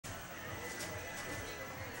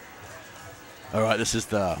All right, this is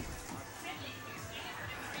the...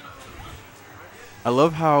 I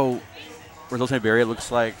love how Results May Vary looks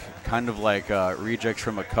like kind of like rejects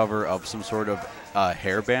from a cover of some sort of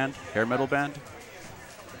hair metal band.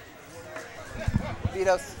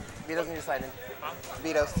 Vito's need to sign in. Huh?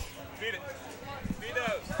 Vito's.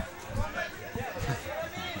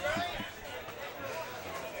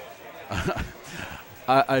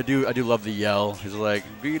 I do love the yell. He's like,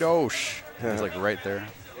 Vitosh. He's like right there.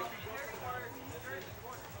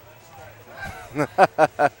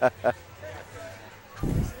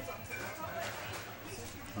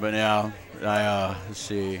 But now, let's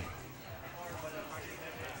see.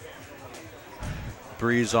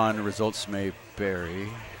 Breeze on Results May Vary.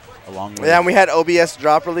 Along with And we had OBS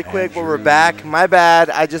drop really quick, but we're back. My bad.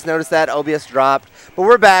 I just noticed that OBS dropped. But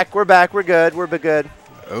we're back. We're back. We're good. We're good.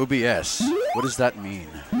 OBS. What does that mean?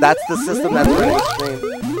 That's the system that's running the stream.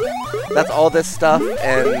 That's all this stuff,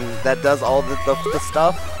 and that does all the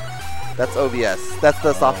stuff. That's OBS. That's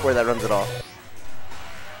the software that runs it all.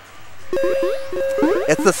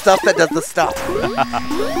 It's the stuff that does the stuff.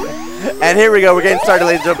 And here we go. We're getting started,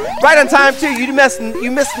 ladies and gentlemen. Right on time, too. You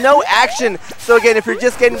missed no action. So, again, if you're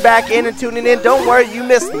just getting back in and tuning in, don't worry. You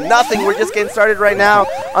missed nothing. We're just getting started right now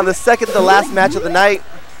on the second to last match of the night.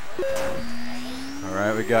 All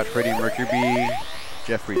right, we got Freddie Mercury,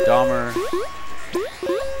 Jeffrey Dahmer.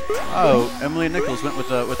 Oh, Emily Nichols went with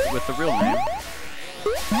the real name.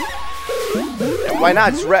 And why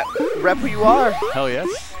not? Just rep who you are. Hell yes.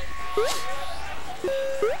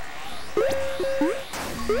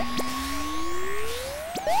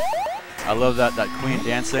 I love that queen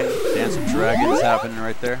dancing. Dance of Dragons happening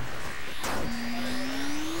right there.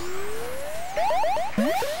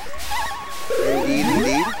 Indeed,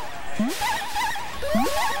 indeed.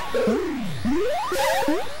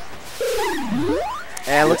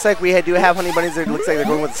 And it looks like we do have Honey Bunnies. It looks like they're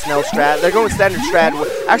going with the Snail Strat. They're going with Standard Strat.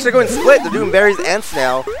 Actually, they're going split. They're doing Berries and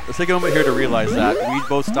Snail. Let's take a moment here to realize that we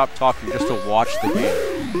both stopped talking just to watch the game.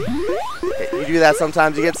 You do that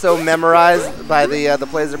sometimes. You get so memorized by the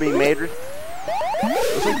plays that are being made.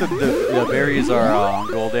 Looks like the berries are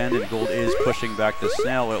on gold end, and gold is pushing back the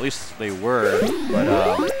Snail, or at least they were. But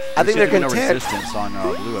I think they're content. No resistance on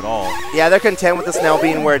blue at all. Yeah, they're content with the Snail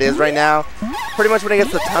being where it is right now. Pretty much when it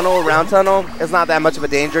gets the tunnel, round tunnel, it's not that much of a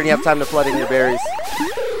danger, and you have time to flood in your berries.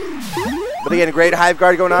 But again, great Hive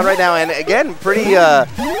Guard going on right now, and again, pretty a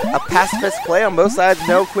pacifist play on both sides.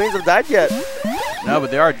 No queens have died yet. No,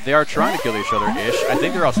 but they are trying to kill each other-ish. I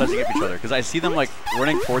think they're all sizing up each other because I see them like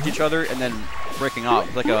running towards each other and then breaking off.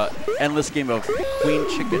 It's like a endless game of queen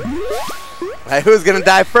chicken. Hey, who's gonna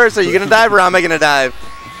dive first? Are you gonna dive or am I gonna dive?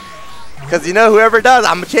 Because you know, whoever does,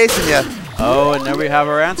 I'm chasing you. Oh, and there we have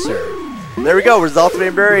our answer. There we go. Results May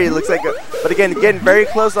Vary. Looks like, but again, getting very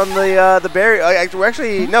close on the berry.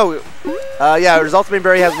 Actually, no. Yeah, Results May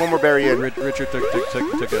Vary has one more berry in. Richard took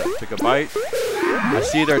a bite. I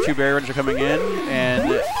see there are two berry runners are coming in,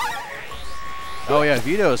 and oh yeah,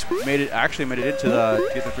 Vito's actually made it into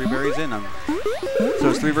to get the three berries in. So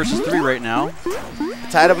it's 3 versus 3 right now.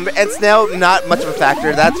 Tied up, and Snail not much of a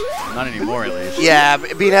factor. That's not anymore, at least. Yeah,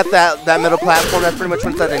 being at that middle platform, that's pretty much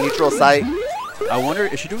when it's at a neutral site. I wonder,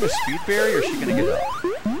 is she doing a speed berry or is she going to get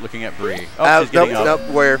up? Looking at Bree. Oh, she's getting up. Nope,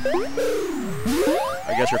 where?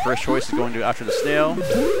 I guess her first choice is going to after the Snail.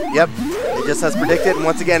 Yep, it just as predicted. And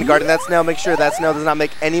once again, guarding that Snail, make sure that Snail does not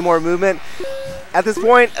make any more movement. At this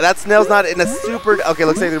point, that Snail's not in a super... Okay,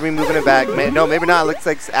 looks like they're moving it back. No, maybe not. Looks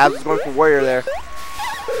like Abs is going for Warrior there.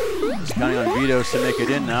 Just counting on Vito's to make it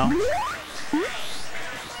in now.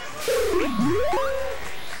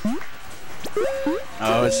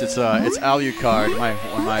 Oh, it's Alucard, my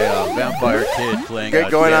vampire kid playing.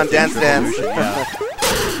 Going on Dance Dance. Yeah.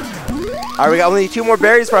 All right, we got only 2 more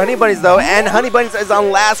berries for Honey Bunnies though, and Honey Bunnies is on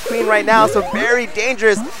last queen right now, so very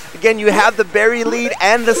dangerous. Again, you have the berry lead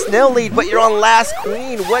and the Snail lead, but you're on last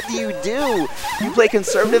queen. What do? You play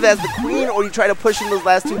conservative as the queen, or you try to push in those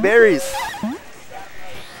last 2 berries?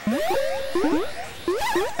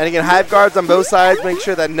 And again, Hive Guards on both sides, make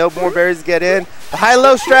sure that no more berries get in. The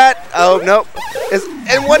high-low strat, oh, nope.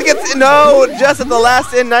 And one gets, no, just at the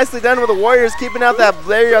last end, nicely done with the Warriors, keeping out that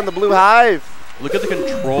berry on the blue Hive. Look at the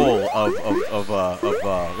control of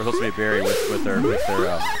Results May Vary with their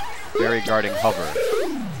berry guarding hover.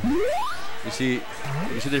 You see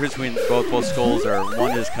the difference between both skulls are,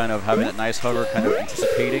 one is kind of having that nice hover, kind of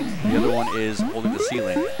anticipating, the other one is holding the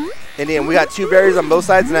ceiling. And we got 2 berries on both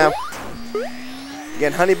sides now.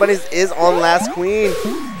 Again, Honey Bunnies is on last queen,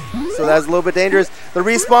 so that's a little bit dangerous. The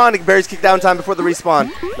respawn, the berries kick down time before the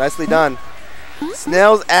respawn. Nicely done.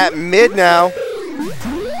 Snail's at mid now.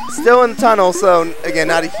 Still in the tunnel, so again,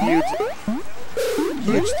 not a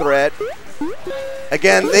huge threat.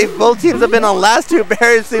 Again, both teams have been on last 2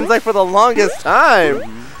 berries, seems like for the longest time.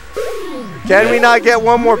 Can we not get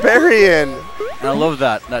one more berry in? And I love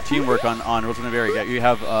that teamwork on Roasted Berry. You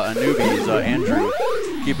have a newbie, Andrew,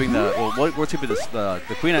 keeping we're keeping the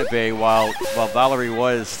queen at bay while Valerie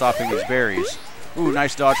was stopping these berries. Ooh,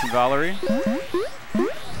 nice dodge from Valerie.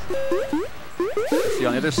 See,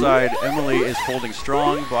 on the other side, Emily is holding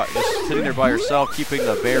strong, but just sitting there by herself, keeping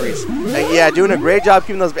the berries. Yeah, doing a great job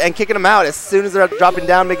keeping those and kicking them out as soon as they're dropping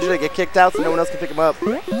down, making sure they get kicked out so no one else can pick them up.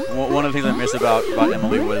 One of the things I missed about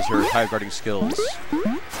Emily was her hive guarding skills.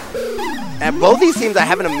 And both these teams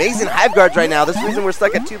have an amazing hive guards right now. This is the reason we're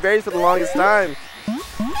stuck at 2 berries for the longest time.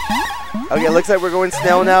 Okay, it looks like we're going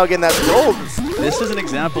snail now. Again, that's gold. This is an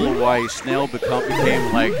example of why snail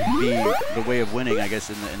became like the way of winning, I guess,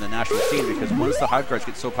 in the national scene, because once the hive guards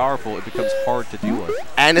get so powerful, it becomes hard to deal with.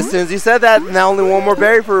 And as soon as you said that, now only one more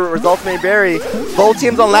berry for Results May Berry. Both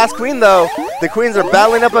teams on last queen, though. The queens are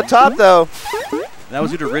battling up top, though. That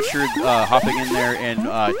was due to Richard hopping in there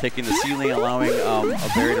and taking the ceiling, allowing a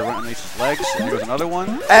berry to run underneath his legs. And there was another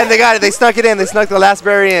one. And they got it. They snuck it in. They snuck the last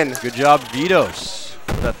berry in. Good job, Vitos,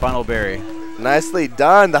 with that final berry. Nicely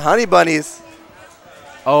done, the Honey Bunnies.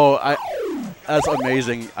 Oh, that's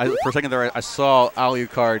amazing. For a second there, I saw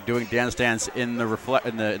Alucard doing dance in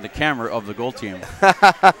the camera of the gold team.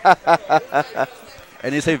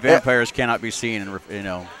 And they say vampires cannot be seen,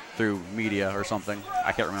 through media or something.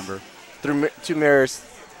 I can't remember. Through 2 mirrors.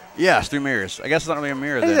 Yes, through mirrors. I guess it's not really a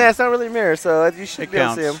mirror then. Yeah, it's not really a mirror, so you should be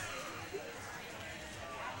able to see them.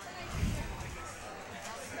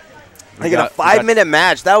 Again, a 5-minute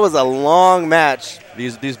match. That was a long match.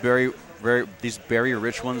 These berry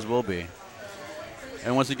rich ones will be.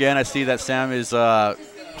 And once again, I see that Sam is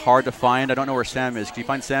hard to find. I don't know where Sam is. Can you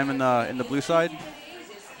find Sam in the blue side?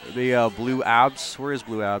 The blue abs. Where is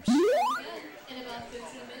blue abs?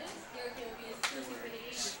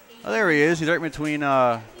 Oh, there he is. He's right between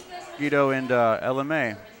Guido and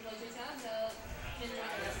LMA.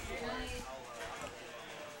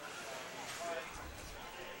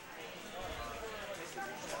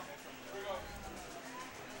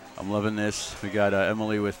 I'm loving this. We got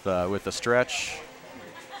Emily with the stretch.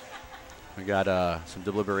 We got some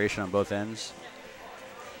deliberation on both ends.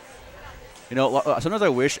 Sometimes I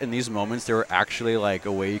wish in these moments there were actually like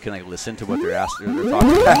a way you can like listen to what they're talking about.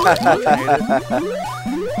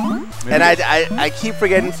 And I keep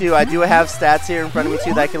forgetting to. I do have stats here in front of me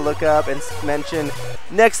too that I can look up and mention.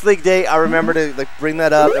 Next league day, I'll remember to bring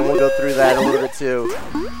that up and we'll go through that a little bit too.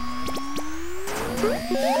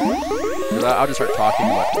 I'll just start talking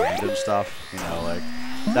about random stuff, like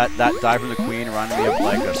that dive from the queen reminded me of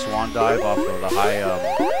like a swan dive off of the high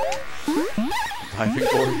diving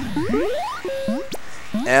board.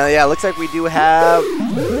 And yeah, it looks like we do have,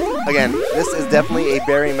 again, this is definitely a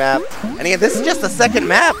berry map. And again, this is just the second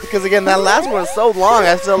map because again, that last one is so long.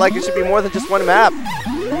 I feel like it should be more than just one map.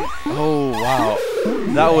 Oh wow,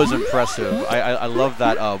 that was impressive. I love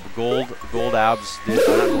that. Gold abs did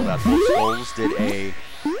not gold abs. Gold skulls did a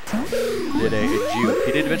juke.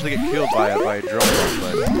 He did eventually get killed by a drone,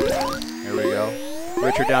 but here we go.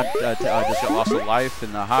 Richard down just got lost a life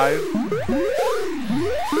in the hive.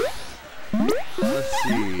 Let's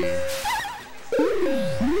see.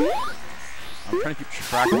 I'm trying to keep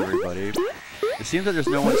track of everybody. It seems that there's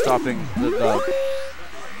no one stopping. The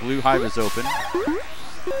blue hive is open.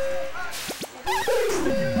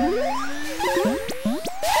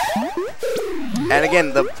 And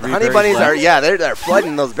again, the honey bunnies are, they're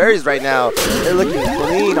flooding those berries right now. They're looking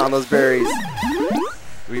clean on those berries.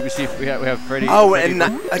 We have Freddie. Oh, and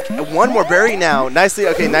one more berry now. Nicely,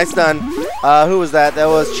 okay, nice done. Who was that? That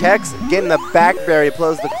was Chex getting the back berry.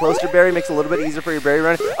 Plus the closer berry makes it a little bit easier for your berry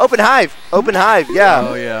run. Open hive, yeah.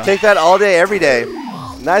 Oh yeah. Take that all day, every day.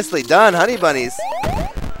 Nicely done, honey bunnies.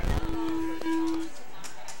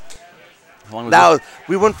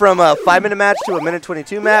 We went from a 5-minute match to a minute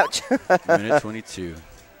 22 match. Minute 22.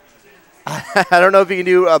 I don't know if you can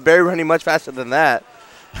do berry running much faster than that.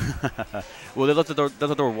 Well, they left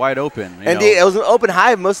the door wide open. Indeed, it was an open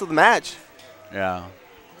hive most of the match. Yeah.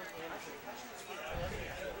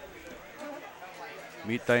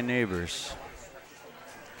 Meet thy neighbors.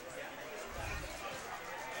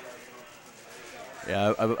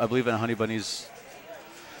 Yeah, I believe in honey bunnies.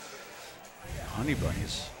 Honey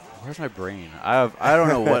bunnies. Where's my brain? I don't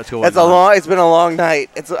know what's going on. It's been a long night.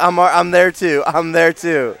 I'm there too.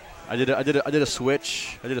 I did a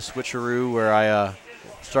switch. I did a switcheroo where I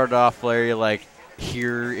started off very like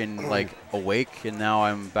here and like awake, and now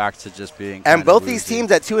I'm back to just being. And both these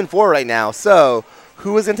teams at 2 and 4 right now. So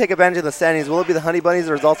who is going to take advantage of the standings? Will it be the Honey Bunnies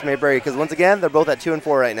or Results May Berry? Because once again, they're both at 2 and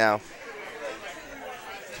 4 right now.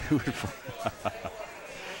 2 and 4.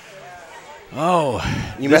 Oh,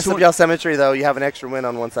 you messed up your symmetry though. You have an extra win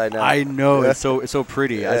on one side now. I know it's so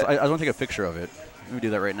pretty. Yeah. I want to take a picture of it. Let me do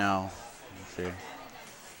that right now. Let's see.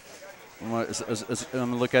 I'm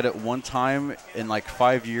gonna look at it one time in like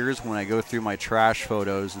 5 years when I go through my trash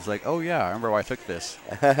photos. It's like, oh yeah, I remember why I took this.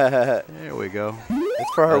 There we go.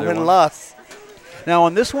 It's for her win-loss. Now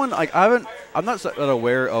on this one, like I'm not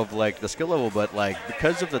aware of like the skill level, but like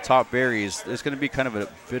because of the top berries, there's gonna be kind of a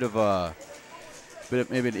bit of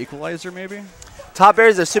maybe an equalizer, maybe. Top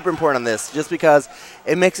berries are super important on this, just because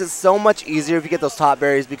it makes it so much easier if you get those top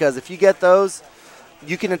berries. Because if you get those,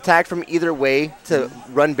 you can attack from either way to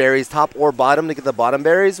run berries, top or bottom, to get the bottom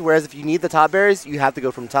berries. Whereas if you need the top berries, you have to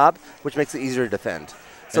go from top, which makes it easier to defend.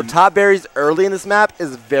 So top berries early in this map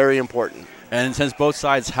is very important. And since both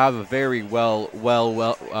sides have a very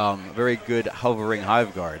very good hovering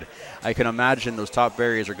hive guard, I can imagine those top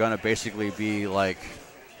berries are going to basically be like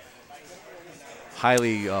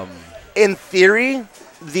highly. In theory,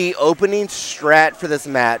 the opening strat for this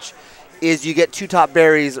match is you get 2 top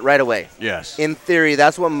berries right away. Yes. In theory,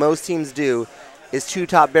 that's what most teams do, is 2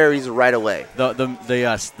 top berries right away.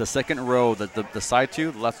 The second row, the side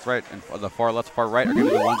 2, the left, right, and the far left, far right are going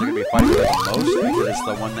to be the ones that are going to be fighting the most, because it's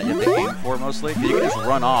the one that you have to aim for mostly. You can just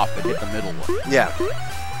run off and hit the middle one. Yeah.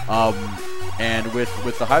 And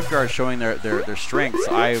with the hive guard showing their strengths,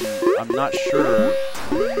 I'm not sure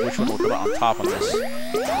which one will come out on top on this.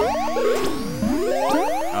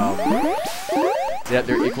 Yeah,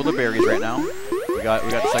 they're equal to berries right now. We got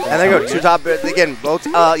the second. And there go 2 top berries again. Both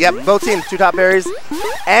both teams 2 top berries,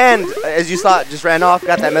 and as you saw, it just ran off.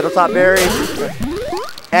 Got that middle top berry,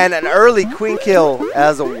 and an early queen kill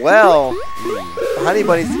as well. Honey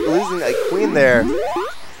Bunny's losing a queen there.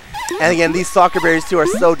 And again, these soccer berries too are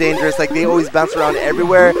so dangerous. Like they always bounce around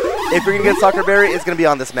everywhere. If you're gonna get soccer berry, it's gonna be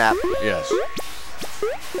on this map. Yes.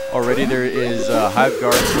 Already there is hive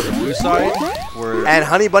guards for the blue side, and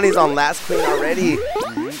Honey Bunny's on last queen already.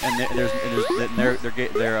 And their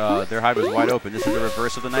hive is wide open. This is the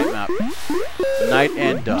reverse of the night map. Night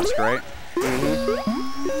and dusk, right?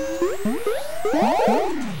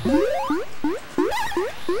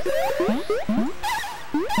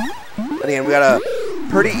 But again, we got a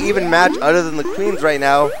pretty even match other than the queens right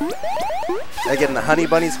now. Again, the Honey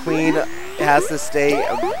Bunny's queen has to stay,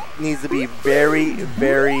 needs to be very,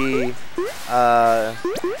 very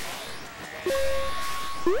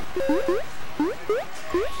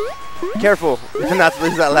careful not to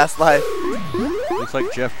lose that last life. Looks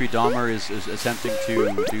like Jeff P. Dahmer is attempting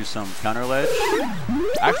to do some counter ledge.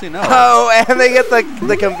 Actually, no. Oh, and they get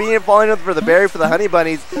the convenient falling for the berry for the Honey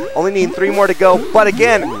Bunnies. Only need 3 more to go. But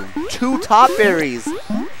again, 2 top berries.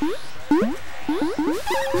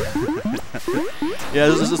 Yeah,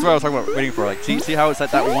 this is what I was talking about, waiting for. Like, see how it's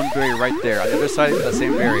at that one berry right there. On the other side, that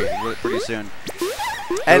same berry pretty soon.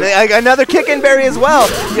 And another kick-in berry as well.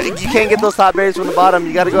 You can't get those top berries from the bottom.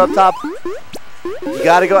 You got to go up top. You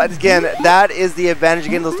got to go, again, that is the advantage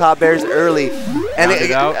of getting those top berries early. And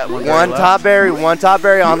one top berry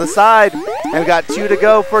on the side. And we got 2 to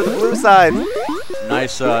go for the blue side.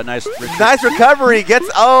 Nice recovery.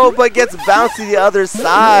 But gets bounced to the other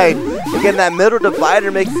side. Again, that middle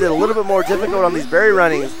divider makes it a little bit more difficult on these berry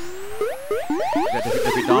runnings.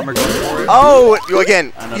 Oh,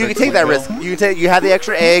 again, you can take that risk. You have the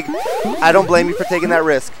extra egg. I don't blame you for taking that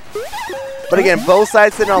risk. But again, both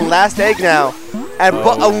sides sitting on last egg now. And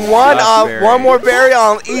one more berry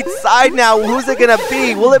on each side now. Who's it going to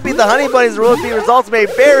be? Will it be the Honey Bunnies or will it be Results Made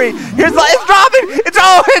Berry? It's dropping. It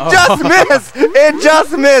just missed. It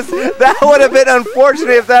just missed. That would have been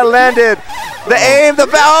unfortunate if that landed. The aim, the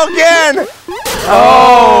bow again.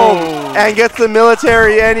 Oh, and gets the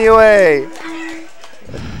military anyway.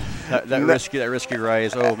 That risky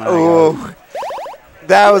rise. Oh my God.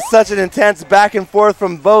 That was such an intense back and forth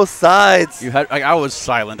from both sides. I was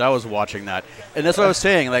silent. I was watching that, and that's what I was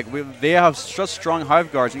saying. Like they have such strong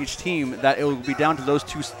hive guards in each team that it will be down to those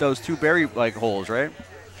two berry holes, right?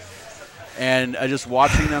 And just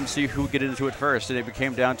watching them see who get into it first, and it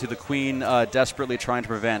became down to the queen desperately trying to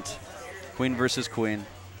prevent. Queen versus queen.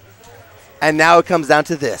 And now it comes down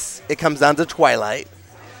to this. It comes down to Twilight.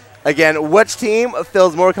 Again, which team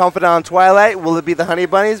feels more confident on Twilight? Will it be the Honey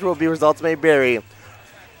Bunnies or will it be Results Made Berry?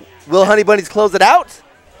 Will Honey Bunnies close it out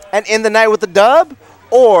and end the night with the dub?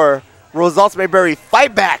 Or will Results Made Berry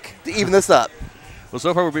fight back to even this up? Well,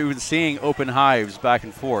 so far we've been seeing open hives back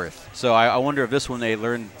and forth. So I wonder if this one they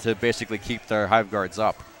learn to basically keep their hive guards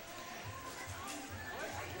up.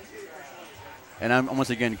 And I'm once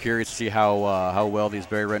again curious to see how well these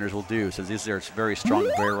berry runners will do, since these are very strong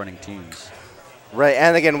berry running teams. Right,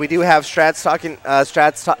 and again, we do have strats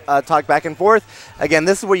talk back and forth. Again,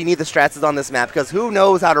 this is where you need the strats on this map, because who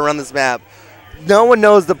knows how to run this map? No one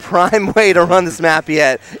knows the prime way to run this map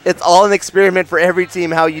yet. It's all an experiment for every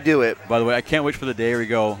team how you do it. By the way, I can't wait for the day we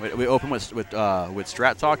go. We open with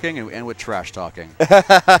strat talking and end with trash talking.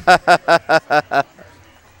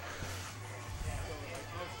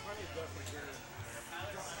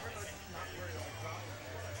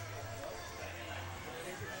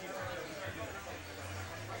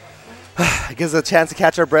 It gives us a chance to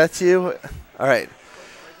catch our breath too. All right.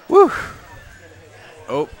 Woo.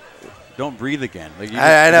 Oh, don't breathe again. Like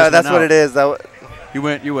I know, that's what it is. You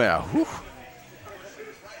went out. Whew.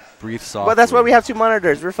 Breathe softly. But that's why we have 2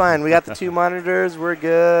 monitors. We're fine. We got the 2 monitors. We're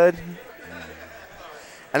good.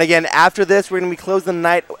 And again, after this, we're going to be closing the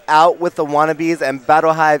night out with the Wannabes and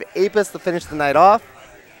Battlehive Apis to finish the night off.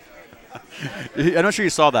 I'm not sure you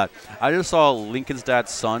saw that. I just saw Lincoln's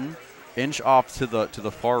dad's son inch off to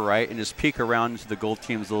the far right and just peek around to the gold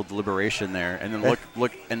team's little deliberation there, and then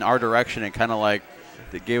look in our direction and kind of like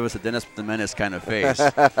it gave us a Dennis the Menace kind of face.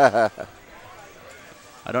 I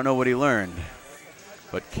don't know what he learned,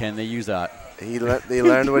 but can they use that? They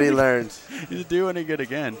learned what he learned. He's doing it good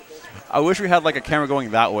again. I wish we had like a camera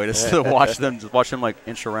going that way just to watch him like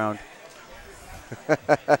inch around.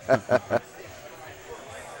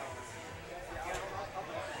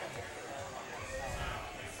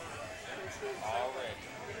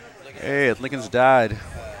 Hey, it's Lincoln's dad.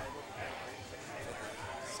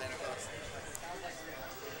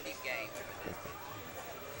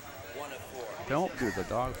 Don't do the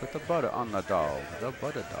dog. Put the butter on the dog. The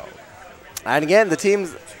butter dog. And again, the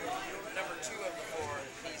teams.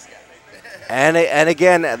 And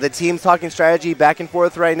again, the team's talking strategy back and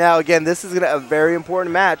forth right now. Again, this is a very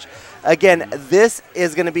important match. Again, this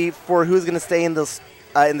is going to be for who's going to stay in the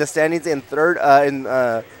standings in third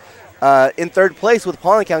place with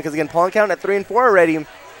Pollen Count, because again, Pollen Count at 3 and 4 already.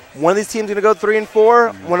 One of these teams is going to go 3 and 4.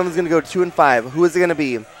 One of them is going to go 2 and 5. Who is it going to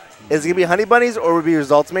be? Is it going to be Honey Bunnies or would it be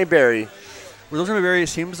Results May Berry? Results May Berry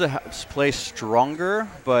seems to play stronger,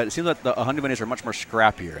 but it seems like the Honey Bunnies are much more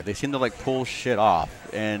scrappier. They seem to like pull shit off,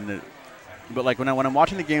 but like when I'm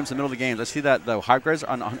watching the games, in the middle of the games, I see that the Hive Guards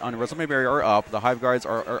on Results May Berry are up. The Hive Guards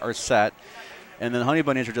are set. And then Honey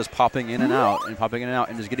Bunnies are just popping in and out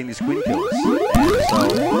and just getting these queen kills. And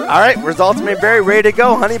so, all right, Results May Berry ready to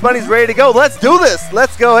go. Honey Bunnies ready to go. Let's do this.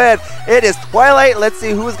 Let's go ahead. It is Twilight. Let's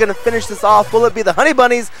see who's going to finish this off. Will it be the Honey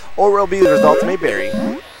Bunnies or will it be the Results May Berry?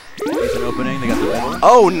 There's an opening. They got the middle.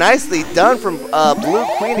 Oh, nicely done from Blue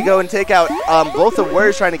Queen to go and take out both the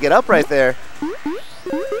warriors trying to get up right there.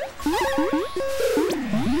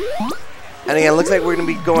 And again, it looks like we're going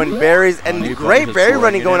to be going berries, and great berry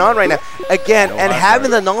running going on right now. Again, and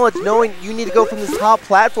having the knowledge, knowing you need to go from this top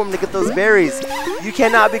platform to get those berries. You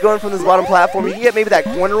cannot be going from this bottom platform. You can get maybe that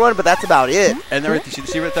corner run, but that's about it. And there, you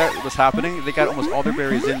see right there what's happening? They got almost all their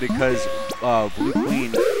berries in because Blue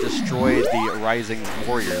Queen destroyed the Rising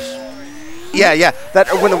Warriors. Yeah.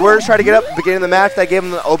 That when the Warriors tried to get up at the beginning of the match, that gave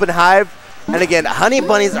them the open hive. And again, Honey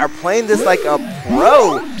Bunnies are playing this like a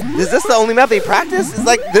pro. Is this the only map they practice? Is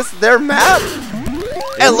like this their map?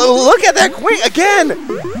 And look at that queen again.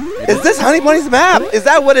 Is this Honey Bunnies map? Is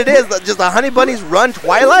that what it is? Just the Honey Bunnies run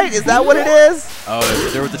Twilight? Is that what it is? Oh,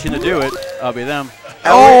 if there was the team to do it, I'll be them.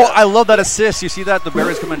 Oh, I love that assist. You see that? The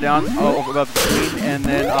berries coming down over above the queen, and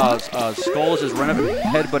then Skulls just run up and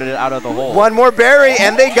headbutted it out of the hole. One more berry,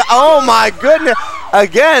 and they go. Oh my goodness!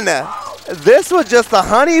 Again, this was just the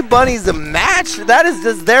Honey Bunnies match. That is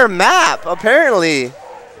just their map, apparently.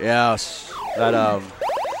 Yes, that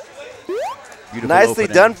beautiful nicely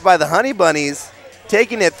opening. done by the Honey Bunnies,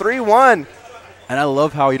 taking it 3-1. And I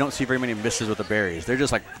love how you don't see very many misses with the berries. They're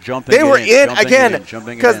just like jumping. They were in again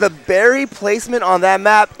because the berry placement on that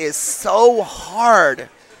map is so hard.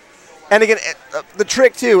 And again, the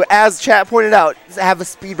trick too, as chat pointed out, is to have a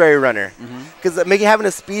speed berry runner, because having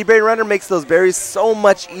a speed berry runner makes those berries so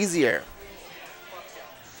much easier.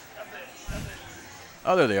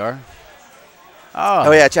 Oh, there they are.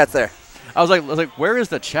 Oh yeah, chat's there. I was like, where is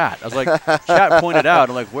the chat? I was like, chat pointed out.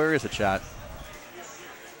 I'm like, where is the chat?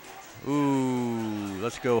 Ooh,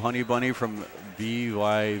 let's go Honey Bunny from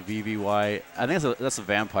BYVVY. I think that's a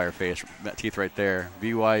vampire face, teeth right there.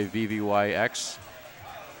 BYVVYX.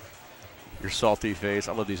 Your salty face.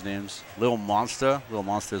 I love these names. Little Monster. Little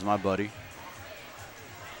Monster is my buddy.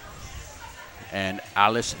 And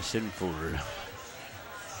Alice Sinful.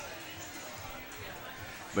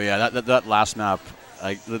 But yeah, that last map,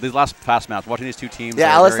 like these last fast maps, watching these two teams.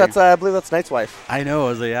 Yeah, Alice, that's I believe that's Knight's wife. I know.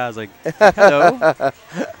 I was like, hello.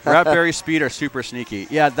 Ratberry speed are super sneaky.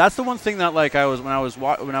 Yeah, that's the one thing that like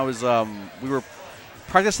we were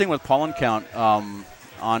practicing with Pollen Count on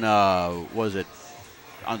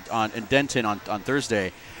in Denton on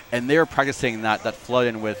Thursday, and they were practicing that flood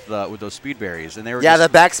in with those speed berries, and they were the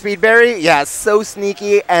back speed berry, so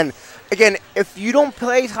sneaky. And again, if you don't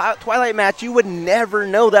play Twilight Match, you would never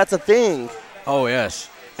know that's a thing. Oh yes.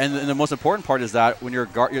 And the most important part is that when you're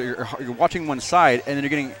watching one side,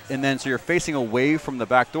 and then so you're facing away from the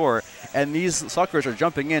back door, and these suckers are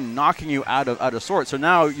jumping in, knocking you out of sorts. So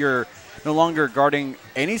now you're no longer guarding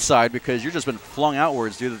any side because you've just been flung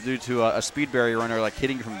outwards due to a speed barrier runner like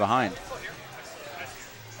hitting you from behind.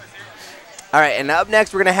 All right, and up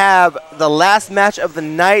next we're going to have the last match of the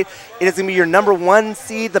night. It is going to be your #1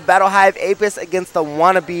 seed, the Battlehive Apis, against the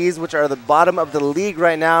Wannabes, which are the bottom of the league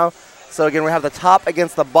right now. So again, we have the top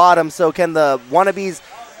against the bottom. So can the Wannabes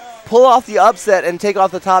pull off the upset and take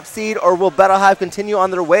off the top seed, or will Battlehive continue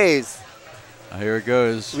on their ways? Here it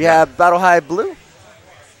goes. We have Battlehive Blue.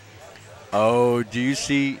 Oh, do you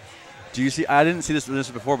see? I didn't see this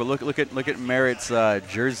before, but look at Merritt's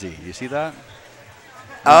jersey. You see that?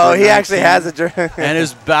 Oh, he actually has a jersey. And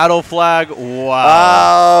his battle flag.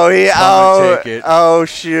 Wow. Oh, take it. Oh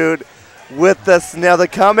shoot! With the snail, the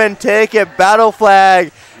come and take it battle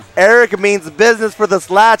flag. Eric means business for this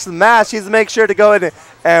last match. He's make sure to go in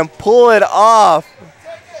and pull it off.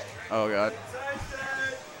 Oh God.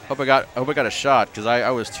 Hope I got a shot because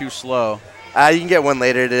I was too slow. You can get one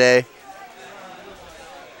later today.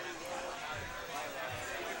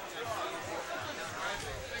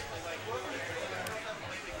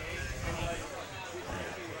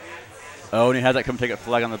 Oh, and he had that come take a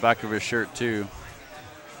flag on the back of his shirt too.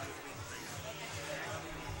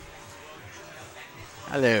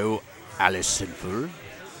 Hello, Alison Full.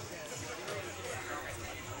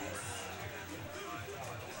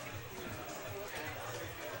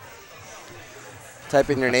 Type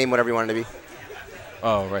in your name, whatever you want it to be.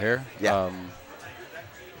 Oh, right here? Yeah.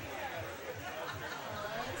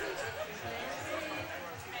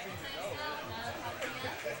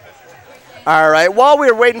 All right, while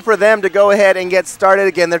we're waiting for them to go ahead and get started,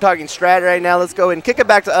 again, they're talking strat right now. Let's go ahead and kick it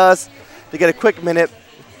back to us to get a quick minute.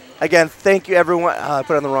 Again, thank you, everyone. I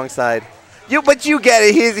put it on the wrong side. But you get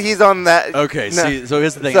it. He's on that. Okay, no. see, so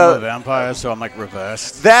here's the thing. I'm a vampire, so I'm like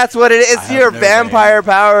reversed. That's what it is. It's your vampire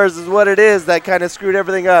powers is what it is that kind of screwed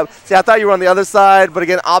everything up. See, I thought you were on the other side, but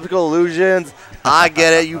again, optical illusions. I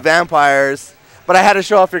get it, you vampires. But I had to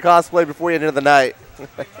show off your cosplay before the end of the night.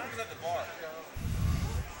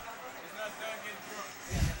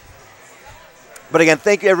 But again,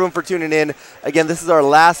 thank you everyone for tuning in. Again, this is our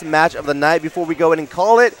last match of the night before we go in and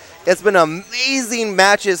call it. It's been amazing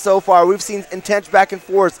matches so far. We've seen intense back and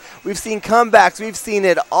forth. We've seen comebacks. We've seen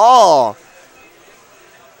it all.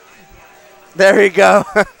 There you go.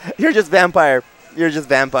 You're just vampire. You're just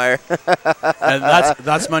vampire. And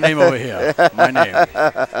that's my name over here. My name.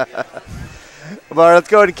 But let's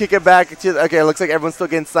go ahead and kick it back. Okay, it looks like everyone's still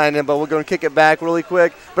getting signed in, but we'll go and kick it back really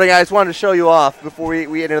quick. But again, I just wanted to show you off before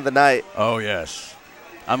we enter the night. Oh, yes.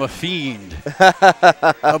 I'm a fiend.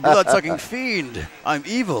 A blood-sucking fiend. I'm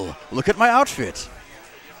evil. Look at my outfit.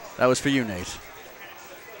 That was for you, Nate.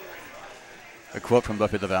 A quote from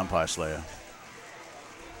Buffy the Vampire Slayer.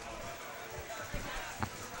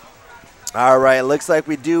 All right, it looks like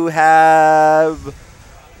we do have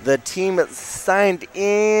the team that's signed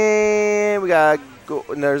in. We got go.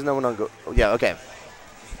 No, there's no one on go. Oh, yeah, okay.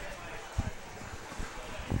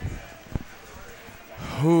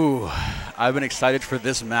 Ooh, I've been excited for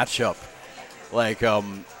this matchup. Like, the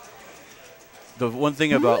one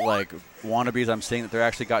thing about like wannabes, I'm saying that they're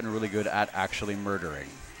actually gotten really good at actually murdering.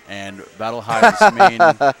 And Battlehive's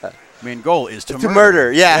main goal is to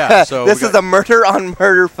murder. Yeah. So this is a murder on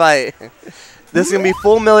murder fight. This is going to be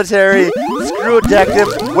full military, screw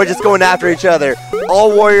objectives, we're just going after each other.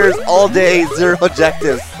 All warriors, all day, 0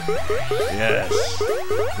 objectives. Yes.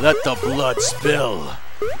 Let the blood spill.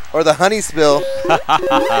 Or the honey spill.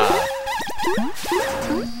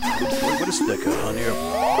 What is thicker, honey or...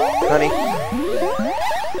 Honey.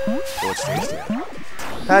 Oh, it's tastier.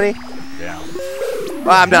 Honey. Yeah.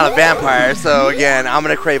 Well, I'm not a vampire, so again, I'm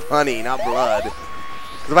going to crave honey, not blood.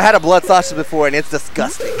 Because I had a blood sausage before, and it's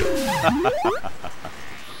disgusting.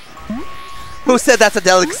 Who said that's a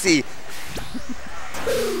delicacy?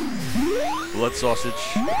 Blood sausage,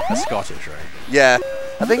 that's Scottish, right? Yeah,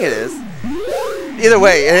 I think it is. Either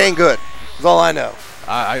way, it ain't good. That's all I know.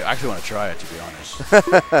 I actually want to try it, to be honest.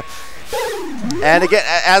 And again,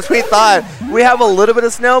 as we thought, we have a little bit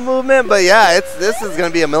of snail movement, but yeah, this is going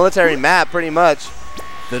to be a military map, pretty much.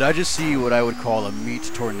 Did I just see what I would call a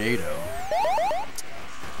meat tornado?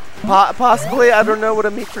 Possibly. I don't know what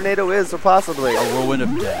a meat tornado is, or possibly. A whirlwind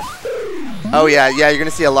of death. Oh, yeah, you're going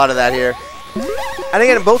to see a lot of that here. And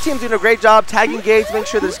again, both teams doing a great job tagging gates, making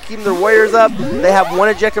sure they're just keeping their warriors up. They have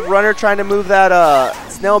one ejective runner trying to move that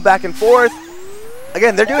Snell back and forth.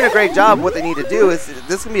 Again, they're doing a great job. What they need to do is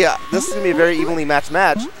this is gonna be a very evenly matched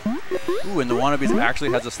match. Ooh, and the Wannabes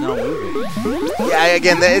actually has a Snell moving. Yeah,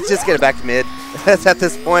 again, it's just get it back to mid. That's at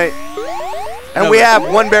this point. And we have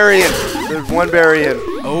one berry in. There's one berry in.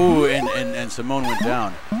 Oh, and Simone went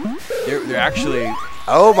down. They're actually.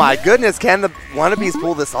 Oh my goodness! Can the Wannabes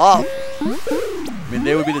pull this off? I mean,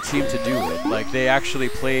 they would be the team to do it. Like, they actually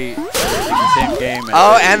play the same game.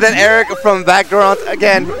 And then Eric from backdoor on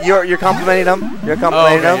again. You're complimenting him. You're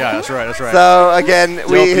complimenting him. Yeah, that's right. That's right. So again,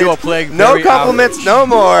 no compliments, average. No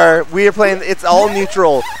more. We are playing. It's all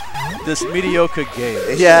neutral. This mediocre game.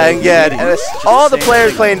 Yeah, and again, all the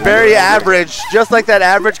players playing very average, just like that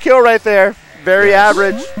average kill right there. Very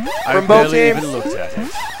average from both teams. I barely even looked at it.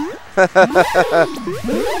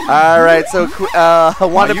 All right, so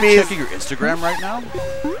Wannabes. Are you checking your Instagram right now?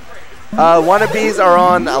 Wannabes are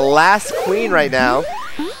on last queen right now.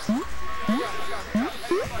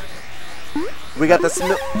 We got the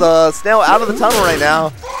Snail out of the tunnel right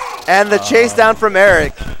now, and the chase down from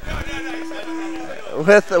Eric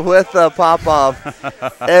with a pop off.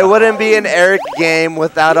 It wouldn't be an Eric game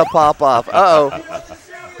without a pop off.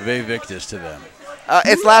 Very victors to them.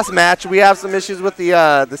 It's last match. We have some issues with the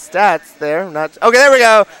stats there. Okay, there we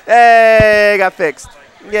go. Hey, got fixed.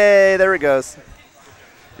 Yay, there it goes.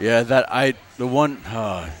 Yeah, that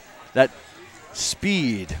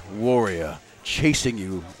speed warrior chasing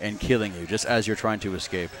you and killing you just as you're trying to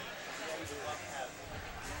escape.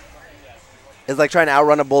 It's like trying to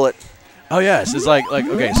outrun a bullet. Oh, yes. It's like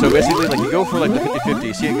okay, so basically, like, you go for, like, the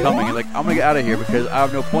 50-50, see it coming, and, like, I'm going to get out of here because I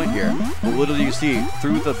have no point here. But literally, you see,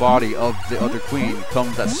 through the body of the other queen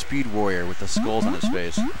comes that speed warrior with the skulls on his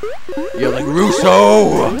face. Yelling,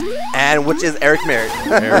 Russo! And which is Eric Merritt.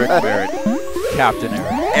 Eric Merritt. Captain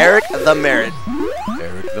Eric. Eric the Merritt.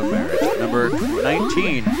 Eric the Merritt. Number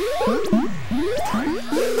 19.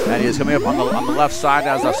 And he is coming up on the left side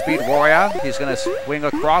as a speed warrior. He's going to swing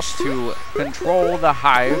across to control the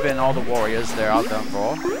hive and all the warriors there out there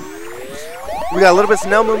for. We got a little bit of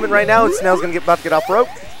Snell movement right now, and Snell's going to about to get off rope.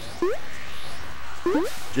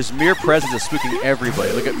 Just mere presence is spooking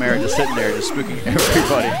everybody. Look at Merritt just sitting there, just spooking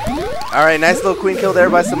everybody. All right, nice little queen kill there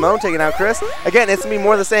by Simone, taking out Chris. Again, it's going to be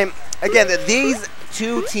more of the same. Again, these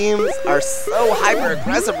two teams are so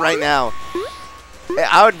hyper-aggressive right now.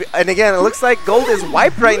 And again, it looks like gold is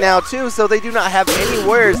wiped right now too, so they do not have any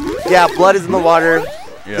warriors. Yeah, blood is in the water.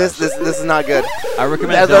 Yes. This is not good. I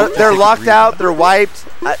recommend they're locked out. They're wiped.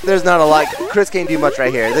 There's not a lot. Chris can't do much right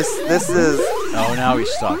here. This is. Oh, now he's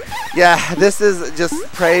stuck. Yeah, this is just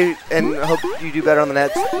pray and hope you do better on the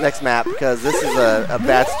next map because this is a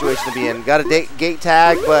bad situation to be in. Got a gate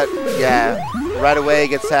tag, but yeah, right away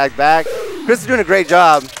gets tagged back. Chris is doing a great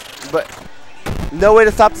job, but. No way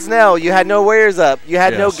to stop the Snail. You had no warriors up. You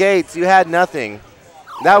had no gates. You had nothing.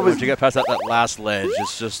 Once you get past that last ledge,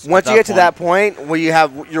 it's just. Once you get to that point where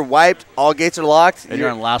you're wiped, all gates are locked. And you're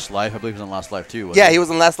on last life. I believe he was on last life too. Yeah, he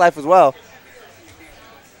was on last life as well.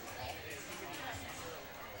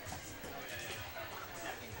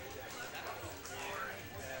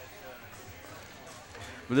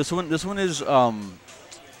 But this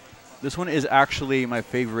one is actually my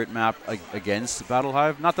favorite map against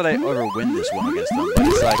Battlehive. Not that I ever win this one against them, but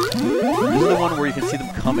it's like this is the one where you can see them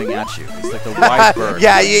coming at you. It's like the wide berg.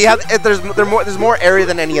 Yeah, there's more area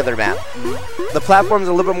than any other map. The platforms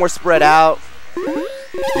are a little bit more spread out.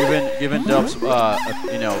 Given Dub's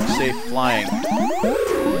safe flying,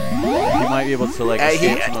 he might be able to like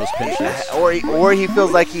escape from those pinches. Or he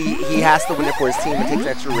feels like he has to win it for his team and takes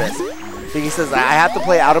extra risk. He says, I have to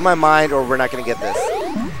play out of my mind or we're not going to get this.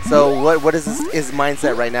 So what is his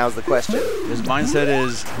mindset right now is the question. His mindset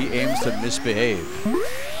is he aims to misbehave.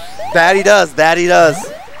 That he does. That he does.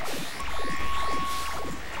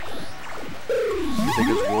 You take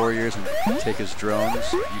his warriors and take his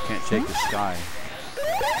drones. You can't take the sky.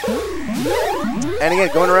 And again,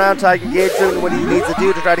 going around, Tiger Gage doing what he needs to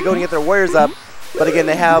do to try to go and get their warriors up. But again,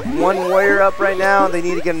 they have one warrior up right now. They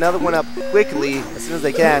need to get another one up quickly as soon as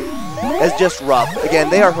they can. It's just rough. Again,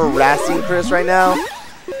 they are harassing Chris right now.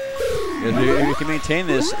 If he can maintain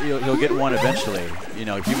this, he'll get one eventually. You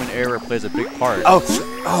know, human error plays a big part.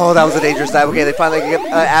 Oh, that was a dangerous dive. Okay, they finally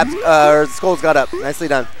get Skulls got up. Nicely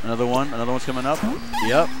done. Another one's coming up.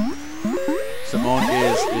 Yep. Simone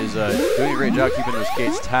is doing a great job keeping those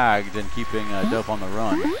gates tagged and keeping Dope on the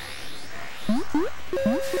run.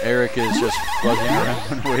 Eric is just buzzing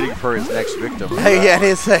around waiting for his next victim. Yeah, and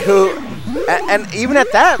he's like, who? And even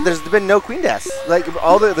at that, there's been no queen deaths. Like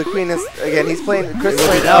all the queen is again. He's playing. Chris is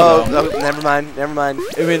playing. Oh, never mind. Never mind.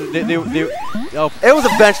 I mean, it was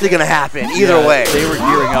eventually gonna happen either way. They were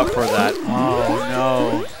gearing up for that. Oh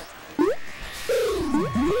no.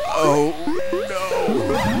 Oh no.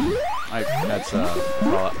 That's a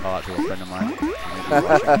call out to a friend of mine.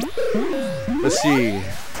 Let's see.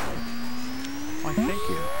 Why, thank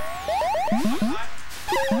you.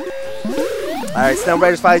 All right, Snail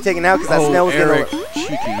Rider's finally taken out because that snail was Eric, gonna.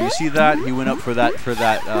 cheeky. You see that? He went up for that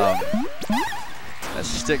that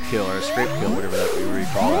stick kill or a scrape kill, whatever you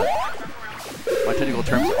call it. My technical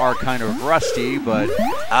terms are kind of rusty, but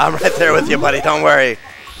I'm right there with you, buddy. Don't worry.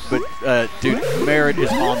 But dude, Merritt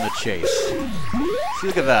is on the chase. See,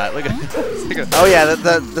 look at that. Look at. Oh yeah,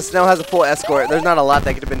 the snail has a full escort. There's not a lot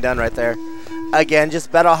that could have been done right there. Again,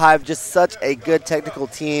 just Battlehive, just such a good technical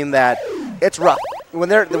team that it's rough. When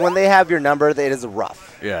they have your number, it is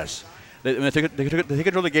rough. Yes, they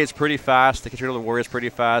control the gates pretty fast. They control the warriors pretty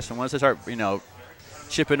fast, and once they start,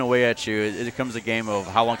 chipping away at you, it becomes a game of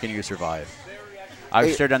how long can you survive.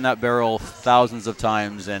 I've stared down that barrel thousands of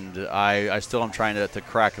times, and I still am trying to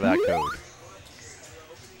crack that code.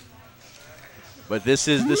 But this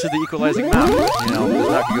is the equalizing map. This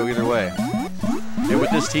map could go either way. And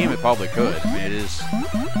with this team, it probably could. I mean, it is.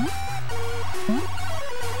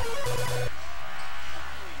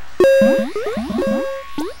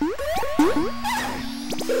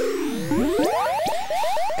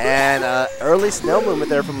 And early snow movement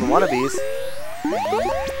there from the Wannabes.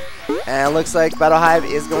 And it looks like Battlehive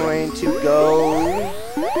is going to go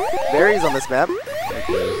berries on this map.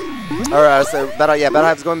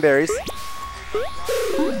 Battlehive's going berries.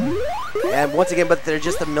 And once again, but they're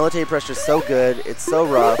just the military pressure is so good. It's so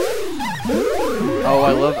rough. Oh,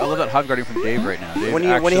 I love that Hive guarding from Dave right now. Dave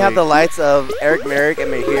when you have the lights of Eric Merrick and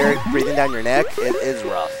Mahir breathing down your neck, it is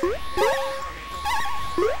rough.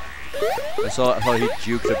 I saw how he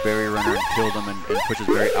juked a berry runner and killed him and pushes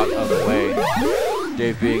Berry out of the way.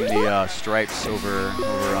 Dave being the stripes over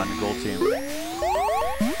on the gold team.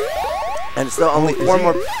 And still only four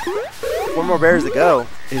more berries to go.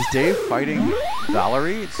 Is Dave fighting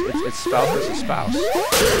Valerie? It's spouse versus spouse.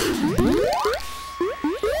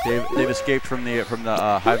 They've escaped from the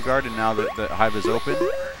Hive guard, and now the Hive is open,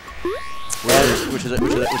 which is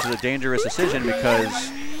a dangerous decision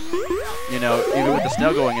because even with the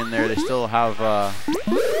snail going in there, they still have.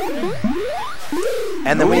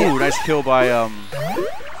 And then nice kill by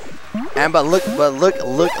but look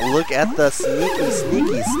at the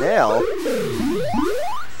sneaky snail.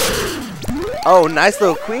 Oh, nice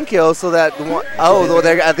little queen kill so that one. Oh,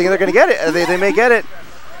 I think they're gonna get it. They may get it.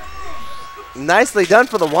 Nicely done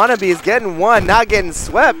for the Wannabes, getting one, not getting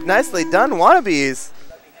swept. Nicely done, Wannabes.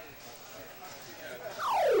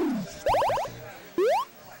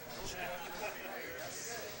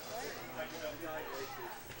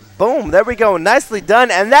 Boom, there we go. Nicely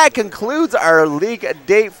done. And that concludes our league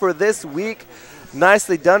date for this week.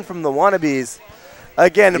 Nicely done from the Wannabes.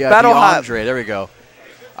 Again, Battlehive. DeAndre, there we go.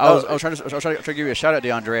 I was trying to give you a shout out,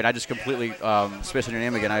 DeAndre, and I just completely spaced on your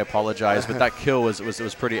name again. I apologize, but that kill was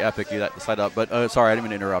pretty epic. That side up, but sorry, I didn't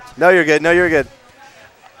mean to interrupt. No, you're good. No, you're good.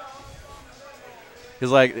 He's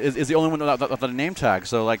like, is the only one without a name tag,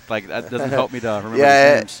 so like that doesn't help me to remember his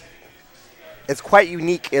names. It's quite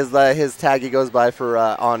unique is his tag he goes by for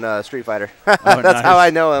on Street Fighter. That's nice. how I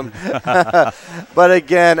know him. But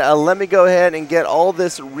again, let me go ahead and get all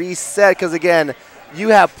this reset because again, you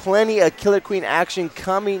have plenty of Killer Queen action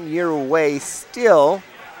coming your way still.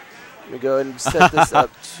 Let me go ahead and set this up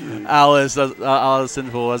too. Alice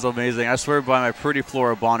Sinful was amazing. I swear by my pretty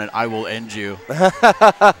Flora bonnet, I will end you.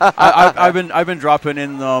 I've been dropping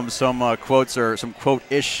in some quotes or some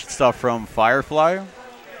quote-ish stuff from Firefly.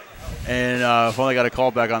 And I've only got a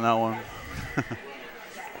call back on that one.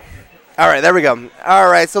 All right, there we go. All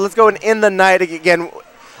right, so let's go and end the night again.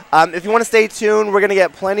 If you want to stay tuned, we're going to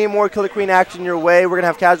get plenty more Killer Queen action your way. We're going to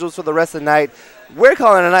have casuals for the rest of the night. We're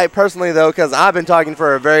calling it a night personally, though, because I've been talking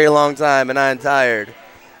for a very long time, and I'm tired.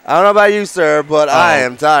 I don't know about you, sir, but I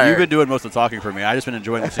am tired. You've been doing most of the talking for me. I've just been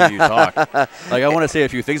enjoying listening to you talk. I want to say a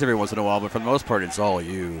few things every once in a while, but for the most part, it's all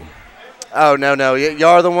you. Oh, no.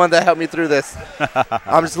 You're the one that helped me through this.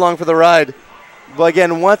 I'm just along for the ride. But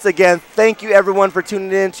again, once again, thank you, everyone, for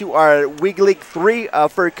tuning in to our Week League 3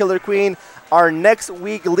 for Killer Queen. Our next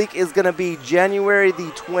week leak is going to be January the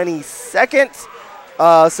 22nd.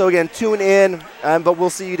 So, again, tune in, but we'll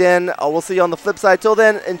see you then. We'll see you on the flip side. Till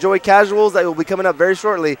then, enjoy casuals that will be coming up very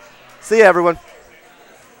shortly. See you, everyone.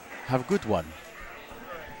 Have a good one.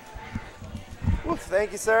 Well,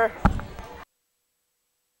 thank you, sir.